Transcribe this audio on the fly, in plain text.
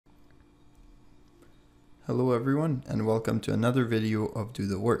Hello everyone, and welcome to another video of Do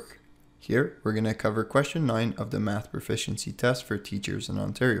the Work. Here, we're going to cover question 9 of the Math Proficiency Test for teachers in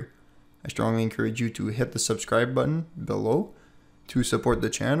Ontario. I strongly encourage you to hit the subscribe button below to support the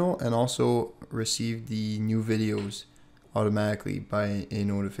channel and also receive the new videos automatically by a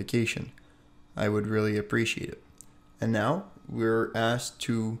notification. I would really appreciate it. And now, we're asked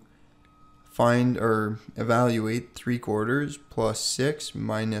to find or evaluate 3/4 plus 6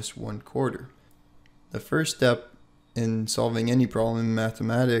 minus 1/4. The first step in solving any problem in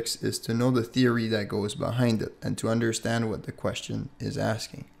mathematics is to know the theory that goes behind it and to understand what the question is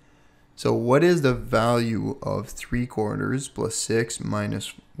asking. So what is the value of 3/4 plus 6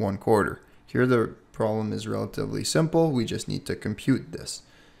 minus 1/4? Here the problem is relatively simple. We just need to compute this.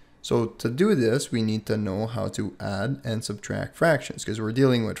 So to do this, we need to know how to add and subtract fractions because we're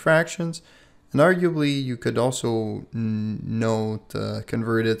dealing with fractions. And arguably, you could also know to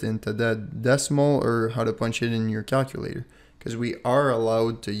convert it into that decimal or how to punch it in your calculator, because we are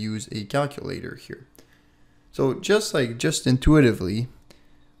allowed to use a calculator here. So just intuitively,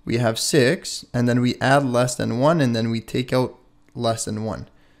 we have 6, and then we add less than 1, and then we take out less than 1.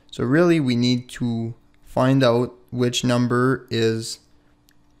 So really, we need to find out which number is,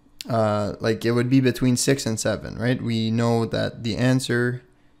 it would be between 6 and 7, right? We know that the answer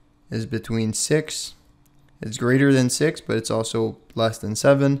is between 6. It's greater than 6, but it's also less than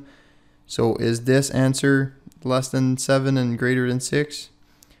 7. So is this answer less than 7 and greater than 6?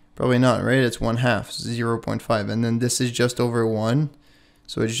 Probably not, right? It's 1/2, 0.5. And then this is just over 1.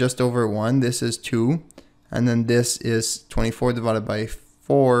 So it's just over 1. This is 2. And then this is 24 divided by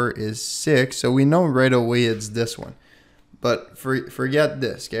 4 is 6. So we know right away it's this one. But forget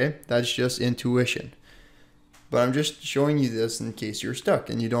this, okay? That's just intuition. But I'm just showing you this in case you're stuck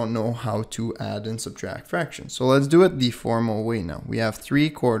and you don't know how to add and subtract fractions. So let's do it the formal way now. We have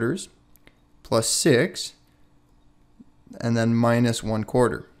 3/4 plus 6 and then minus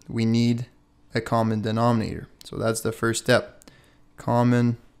 1/4. We need a common denominator. So that's the first step.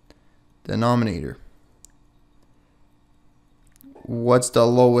 Common denominator. What's the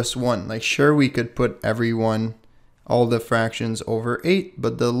lowest one? Like, sure, we could put all the fractions over 8,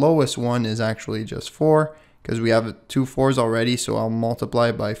 but the lowest one is actually just 4. Because we have 2 4s already, so I'll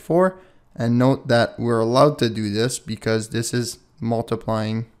multiply by 4. And note that we're allowed to do this because this is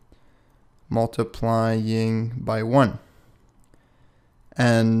multiplying by 1.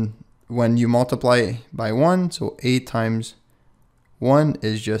 And when you multiply by 1, so 8 times 1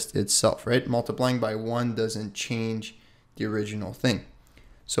 is just itself, right? Multiplying by 1 doesn't change the original thing.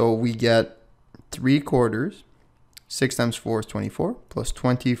 So we get 3/4. 6 times 4 is 24, plus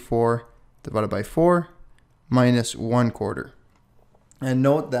 24 divided by 4. Minus 1/4. And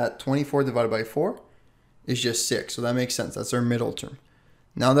note that 24 divided by 4 is just 6. So that makes sense. That's our middle term.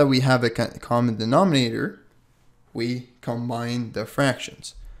 Now that we have a common denominator, we combine the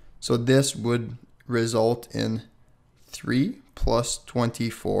fractions. So this would result in 3 plus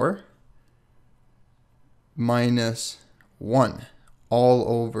 24 minus 1 all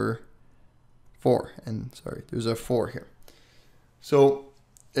over 4. And sorry, there's a 4 here. So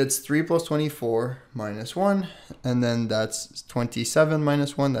it's 3 plus 24 minus 1, and then that's 27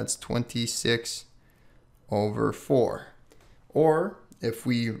 minus 1, that's 26 over 4. Or if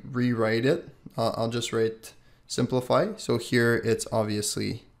we rewrite it, I'll just write simplify. So here it's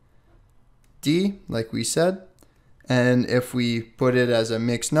obviously D, like we said. And if we put it as a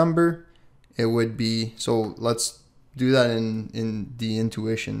mixed number, it would be, so let's do that in the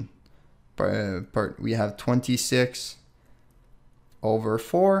intuition part. We have 26 over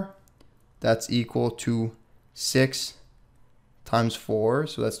 4, that's equal to 6 times 4,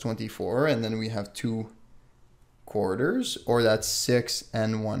 so that's 24, and then we have 2/4, or that's 6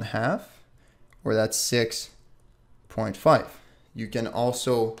 and 1/2, or that's 6.5. You can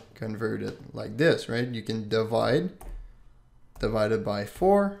also convert it like this, right? You can divide it by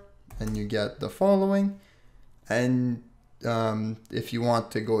 4, and you get the following. And if you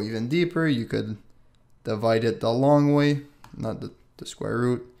want to go even deeper, you could divide it the long way, not the square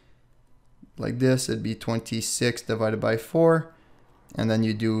root, like this. It'd be 26 divided by 4, and then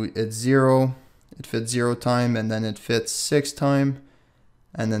you do it 0, it fits 0 time, and then it fits 6 time,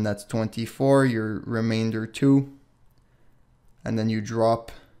 and then that's 24, your remainder 2, and then you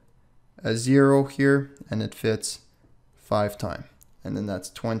drop a 0 here, and it fits 5 time, and then that's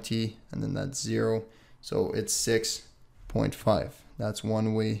 20, and then that's 0, so it's 6.5. That's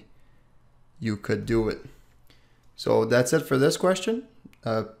one way you could do it. So that's it for this question.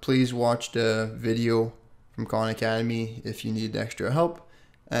 Please watch the video from Khan Academy if you need extra help.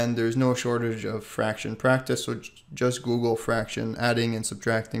 And there's no shortage of fraction practice, so just Google fraction, adding and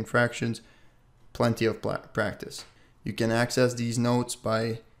subtracting fractions. plenty of practice. You can access these notes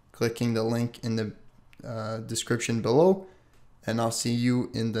by clicking the link in the description below, and I'll see you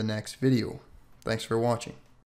in the next video. Thanks for watching.